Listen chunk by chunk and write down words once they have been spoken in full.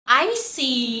I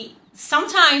see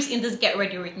sometimes in this get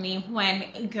ready with me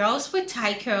when girls with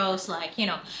tight curls, like, you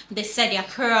know, they set their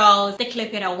curls, they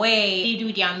clip it away, they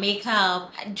do their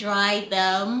makeup, dry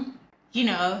them, you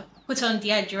know, put on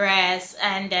their dress,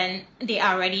 and then they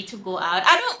are ready to go out.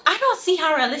 I don't see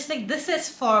how realistic this is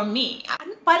for me.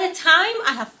 By the time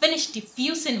I have finished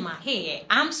diffusing my hair,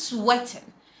 I'm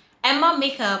sweating and my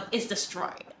makeup is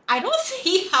destroyed. I don't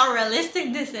see how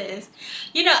realistic this is.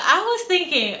 You know, I was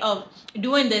thinking of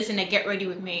doing this in a get ready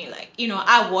with me. Like, you know,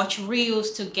 I watch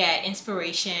reels to get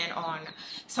inspiration on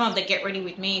some of the get ready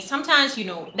with me. Sometimes, you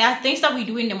know, there are things that we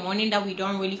do in the morning that we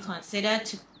don't really consider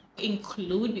to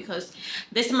include, because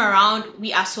this time around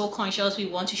we are so conscious. We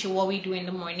want to show what we do in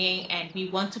the morning and we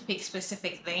want to pick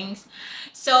specific things.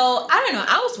 So I don't know,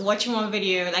 I was watching one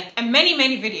video, like many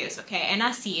videos, okay, and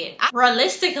I see it.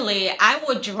 Realistically, I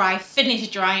would finish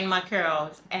drying my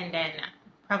curls and then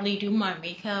probably do my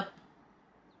makeup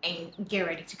and get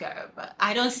ready to go. But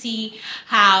I don't see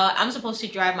how I'm supposed to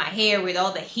dry my hair with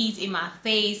all the heat in my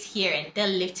face here and there,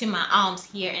 lifting my arms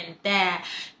here and there,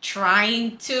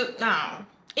 trying to, no,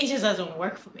 it just doesn't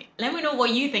work for me. Let me know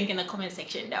what you think in the comment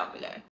section down below.